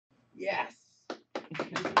Yes.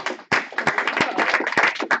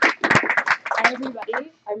 Hi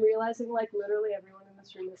everybody. I'm realizing like literally everyone in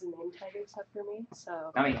this room has a name tag except for me.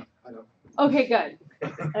 So. I mean. Okay, good.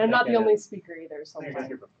 And I'm not the only speaker either, so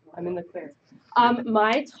I'm in the clear.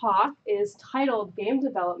 My talk is titled Game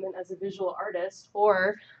Development as a Visual Artist,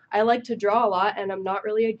 or I like to draw a lot and I'm not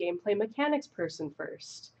really a gameplay mechanics person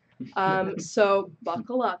first. So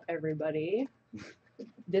buckle up, everybody.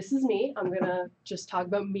 This is me. I'm gonna just talk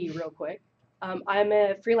about me real quick. I'm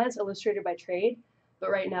a freelance illustrator by trade, but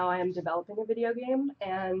right now I am developing a video game,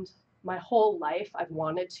 and my whole life I've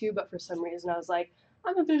wanted to, but for some reason I was like,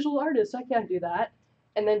 I'm a visual artist, I can't do that.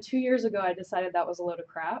 And then 2 years ago I decided that was a load of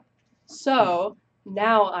crap. So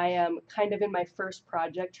now I am kind of in my first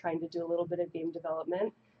project trying to do a little bit of game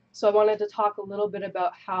development. So I wanted to talk a little bit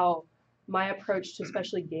about how my approach to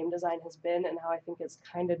especially game design has been and how I think it's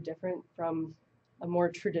kind of different from a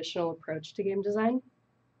more traditional approach to game design.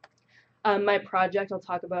 My project I'll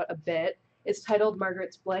talk about a bit is titled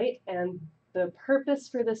Margaret's Blight, and the purpose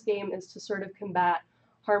for this game is to sort of combat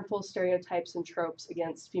harmful stereotypes and tropes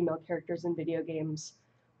against female characters in video games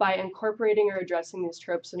by incorporating or addressing these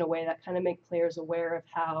tropes in a way that kind of make players aware of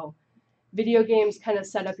how video games kind of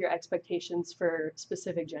set up your expectations for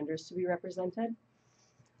specific genders to be represented.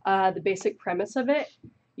 The basic premise of it,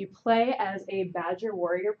 you play as a badger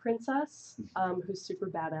warrior princess who's super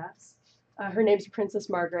badass. Her name's Princess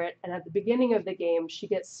Margaret, and at the beginning of the game, she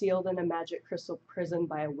gets sealed in a magic crystal prison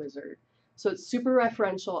by a wizard. So it's super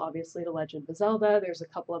referential, obviously, to Legend of Zelda. There's a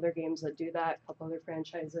couple other games that do that, a couple other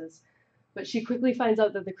franchises. But she quickly finds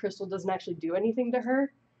out that the crystal doesn't actually do anything to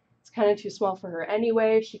her. It's kind of too small for her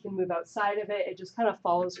anyway. She can move outside of it. It just kind of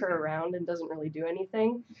follows her around and doesn't really do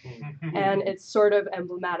anything. And it's sort of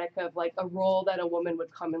emblematic of like a role that a woman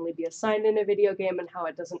would commonly be assigned in a video game and how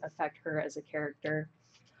it doesn't affect her as a character.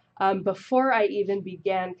 Before I even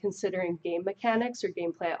began considering game mechanics or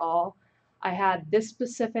gameplay at all, I had this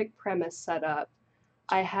specific premise set up.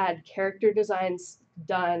 I had character designs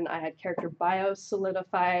done. I had character bios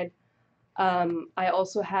solidified. I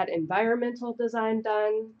also had environmental design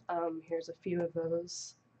done. Here's a few of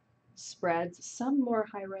those spreads, some more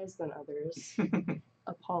high-res than others.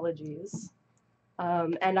 Apologies.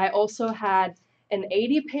 And I also had an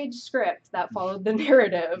 80-page script that followed the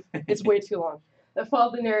narrative. It's way too long. That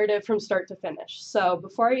followed the narrative from start to finish. So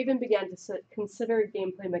before I even began to consider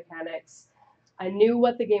gameplay mechanics, I knew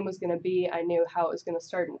what the game was going to be. I knew how it was going to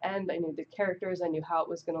start and end. I knew the characters. I knew how it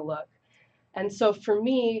was going to look. And so for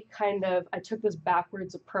me, I took this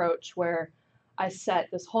backwards approach where I set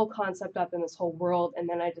this whole concept up in this whole world, and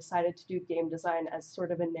then I decided to do game design as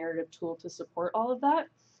sort of a narrative tool to support all of that.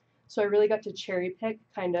 So I really got to cherry pick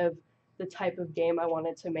kind of the type of game I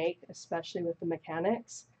wanted to make, especially with the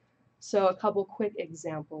mechanics. So a couple quick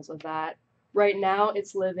examples of that. Right now,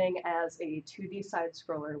 it's living as a 2D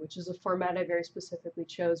side-scroller, which is a format I very specifically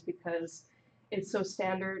chose because it's so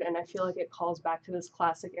standard, and I feel like it calls back to this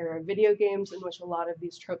classic era of video games in which a lot of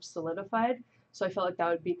these tropes solidified. So I felt like that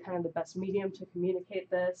would be kind of the best medium to communicate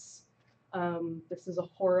this. This is a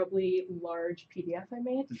horribly large PDF I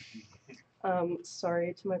made.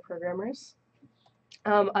 Sorry to my programmers.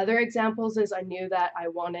 Other examples is I knew that I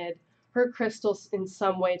wanted her crystals in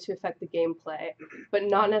some way to affect the gameplay, but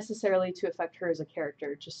not necessarily to affect her as a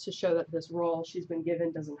character, just to show that this role she's been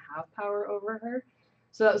given doesn't have power over her.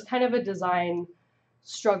 So that was kind of a design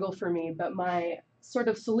struggle for me, but my sort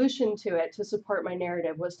of solution to it to support my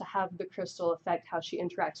narrative was to have the crystal affect how she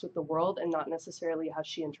interacts with the world and not necessarily how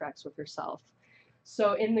she interacts with herself.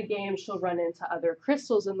 So in the game, she'll run into other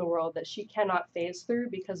crystals in the world that she cannot phase through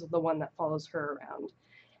because of the one that follows her around.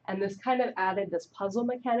 And this kind of added this puzzle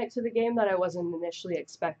mechanic to the game that I wasn't initially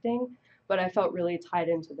expecting, but I felt really tied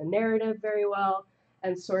into the narrative very well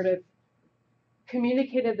and sort of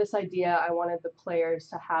communicated this idea I wanted the players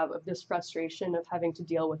to have of this frustration of having to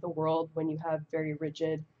deal with a world when you have very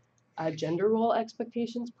rigid gender role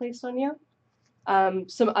expectations placed on you.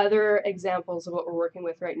 Some other examples of what we're working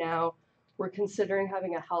with right now, we're considering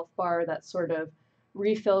having a health bar that sort of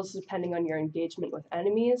refills depending on your engagement with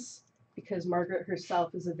enemies, because Margaret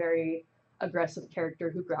herself is a very aggressive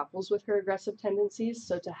character who grapples with her aggressive tendencies.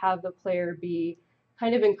 So to have the player be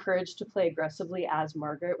kind of encouraged to play aggressively as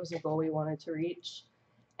Margaret was a goal we wanted to reach.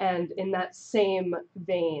 And in that same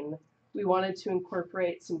vein, we wanted to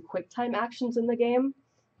incorporate some quick time actions in the game,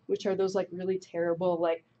 which are those like really terrible,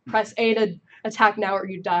 like press A to attack now or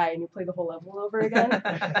you die, and you play the whole level over again.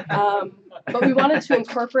 But we wanted to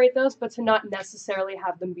incorporate those, but to not necessarily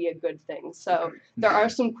have them be a good thing. So there are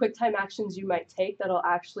some quick time actions you might take that'll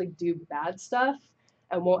actually do bad stuff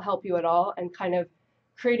and won't help you at all, and kind of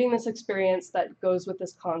creating this experience that goes with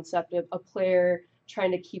this concept of a player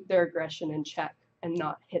trying to keep their aggression in check and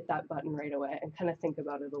not hit that button right away and kind of think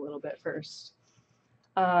about it a little bit first.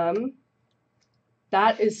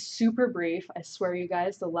 That is super brief. I swear, you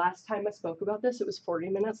guys, the last time I spoke about this, it was 40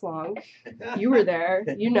 minutes long. You were there,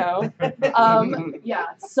 you know. Yeah,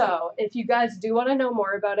 so if you guys do want to know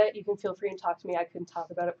more about it, you can feel free and talk to me. I can talk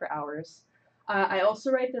about it for hours. I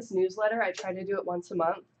also write this newsletter. I try to do it once a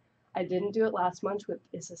month. I didn't do it last month, which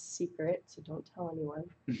is a secret, so don't tell anyone.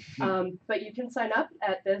 But you can sign up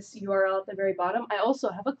at this URL at the very bottom. I also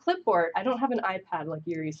have a clipboard. I don't have an iPad like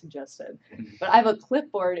Yuri suggested, but I have a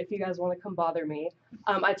clipboard if you guys want to come bother me.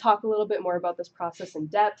 I talk a little bit more about this process in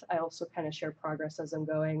depth. I also kind of share progress as I'm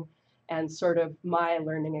going and sort of my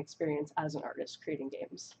learning experience as an artist creating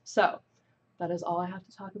games. So that is all I have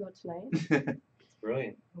to talk about tonight.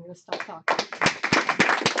 Brilliant. I'm going to stop talking.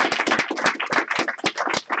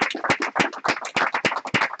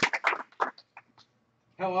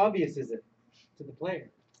 How obvious is it to the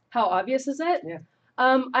player? How obvious is it? Yeah.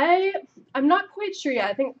 I'm not quite sure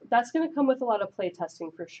yet. I think that's going to come with a lot of play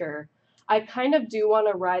testing for sure. I kind of do want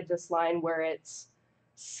to ride this line where it's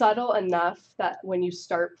subtle enough that when you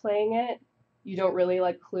start playing it, you don't really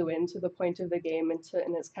like clue into the point of the game and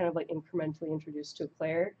it's kind of like incrementally introduced to a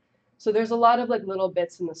player. So there's a lot of like little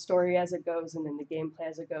bits in the story as it goes and in the gameplay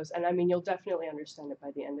as it goes. And I mean, you'll definitely understand it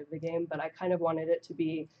by the end of the game, but I kind of wanted it to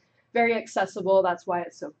be very accessible. That's why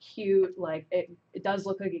it's so cute. Like it does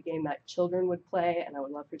look like a game that children would play, and I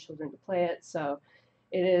would love for children to play it. So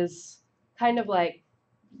it is kind of like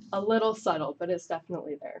a little subtle, but it's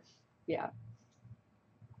definitely there. Yeah.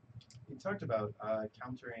 You talked about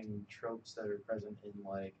countering tropes that are present in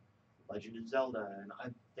like Legend of Zelda, and I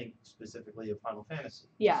think specifically of Final Fantasy.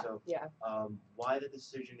 Yeah. So, yeah. Why the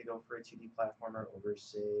decision to go for a 2D platformer over,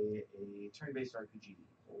 say, a turn-based RPG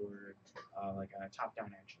or like a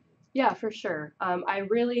top-down action game? Yeah, for sure.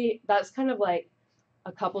 That's kind of like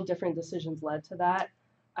a couple different decisions led to that.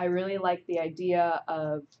 I really like the idea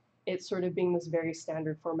of it sort of being this very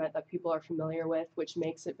standard format that people are familiar with, which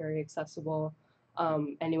makes it very accessible.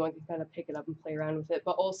 Anyone can kind of pick it up and play around with it.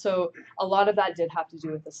 But also, a lot of that did have to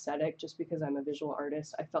do with aesthetic, just because I'm a visual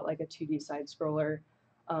artist. I felt like a 2D side scroller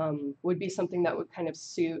would be something that would kind of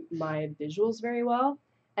suit my visuals very well.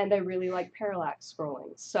 And I really like parallax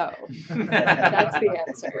scrolling. So that's the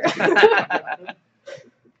answer.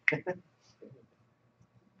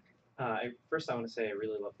 First, I want to say I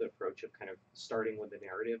really love the approach of kind of starting with the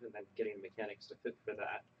narrative and then getting the mechanics to fit for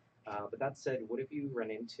that. But that said, have you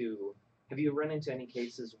run into any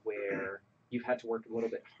cases where you've had to work a little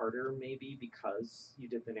bit harder maybe because you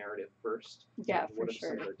did the narrative first? Yeah, What for are sure.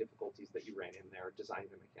 some of the difficulties that you ran in there designing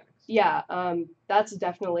the mechanics? Yeah, that's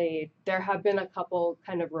definitely, there have been a couple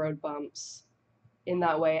kind of road bumps in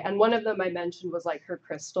that way. And one of them I mentioned was like her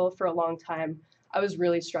crystal. For a long time, I was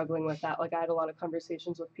really struggling with that. Like I had a lot of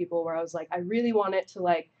conversations with people where I was like, I really want it to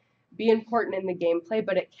like be important in the gameplay,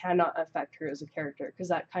 but it cannot affect her as a character because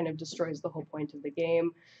that kind of destroys the whole point of the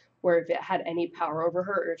game. Where if it had any power over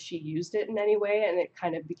her or if she used it in any way and it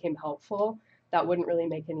kind of became helpful, that wouldn't really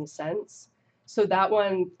make any sense. So that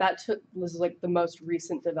one, was like the most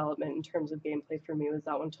recent development in terms of gameplay for me. Was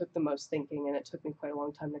that one took the most thinking, and it took me quite a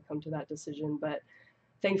long time to come to that decision. But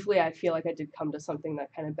thankfully, I feel like I did come to something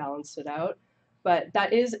that kind of balanced it out. But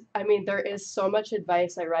that is, I mean, there is so much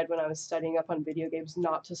advice I read when I was studying up on video games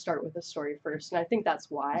not to start with the story first, and I think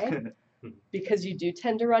that's why. Because you do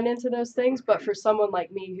tend to run into those things, but for someone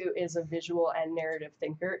like me who is a visual and narrative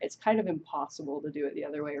thinker, it's kind of impossible to do it the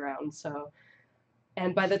other way around. So,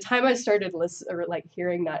 and by the time I started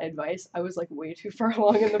hearing that advice, I was like way too far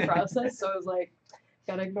along in the process. So I was like,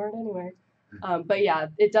 gotta ignore it anyway. But yeah,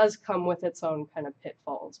 it does come with its own kind of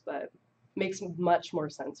pitfalls, but makes much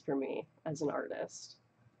more sense for me as an artist.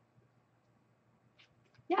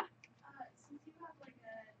 Yeah. Since you have like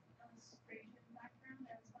an illustration background,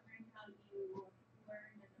 I was wondering how you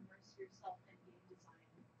learn and immerse yourself in game design.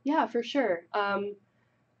 Yeah, for sure.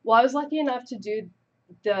 Well, I was lucky enough to do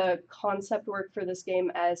the concept work for this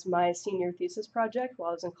game as my senior thesis project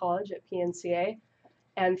while I was in college at PNCA.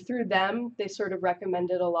 And through them, they sort of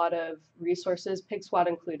recommended a lot of resources, PIGSquad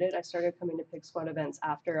included. I started coming to PIGSquad events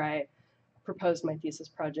after I proposed my thesis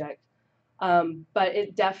project. But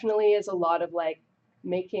it definitely is a lot of like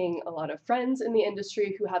making a lot of friends in the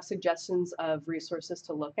industry who have suggestions of resources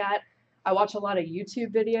to look at. I watch a lot of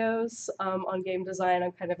YouTube videos on game design.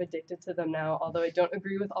 I'm kind of addicted to them now, although I don't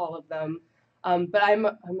agree with all of them. But I'm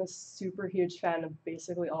a super huge fan of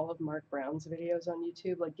basically all of Mark Brown's videos on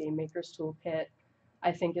YouTube, like Game Maker's Toolkit.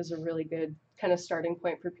 I think is a really good kind of starting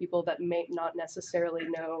point for people that may not necessarily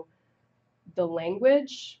know the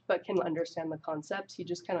language, but can understand the concepts. He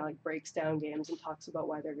just kind of like breaks down games and talks about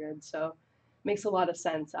why they're good. So makes a lot of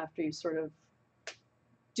sense after you sort of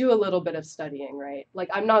do a little bit of studying, right? Like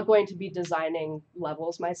I'm not going to be designing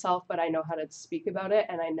levels myself, but I know how to speak about it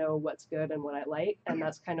and I know what's good and what I like, and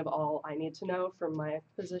that's kind of all I need to know from my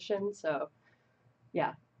position. So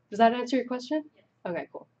yeah. Does that answer your question? Yes. Okay,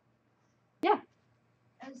 cool.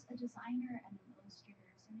 As a designer and an illustrator,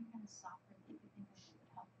 is there any kind of software that you could think of that would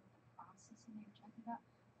help with the processing that you're talking about?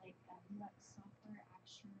 Like UX software,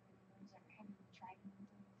 Action, those, or have you tried any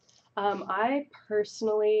of those? I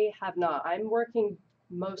personally have not. I'm working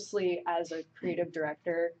mostly as a creative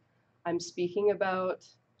director. I'm speaking about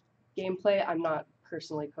gameplay. I'm not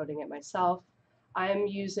personally coding it myself. I'm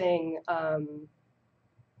using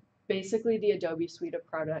basically the Adobe suite of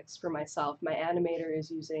products for myself. My animator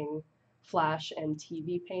is using Flash and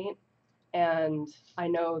TV Paint, and I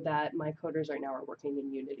know that my coders right now are working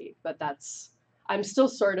in Unity, but I'm still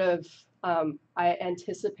sort of, I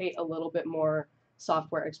anticipate a little bit more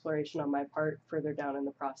software exploration on my part further down in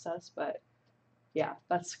the process, but yeah,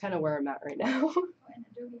 that's kind of where I'm at right now. Oh, and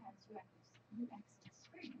Adobe has UX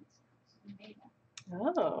experience, so you made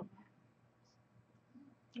that. Oh,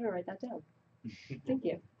 I'm gonna write that down. Thank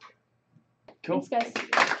you. Cool. Thanks,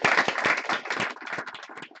 guys.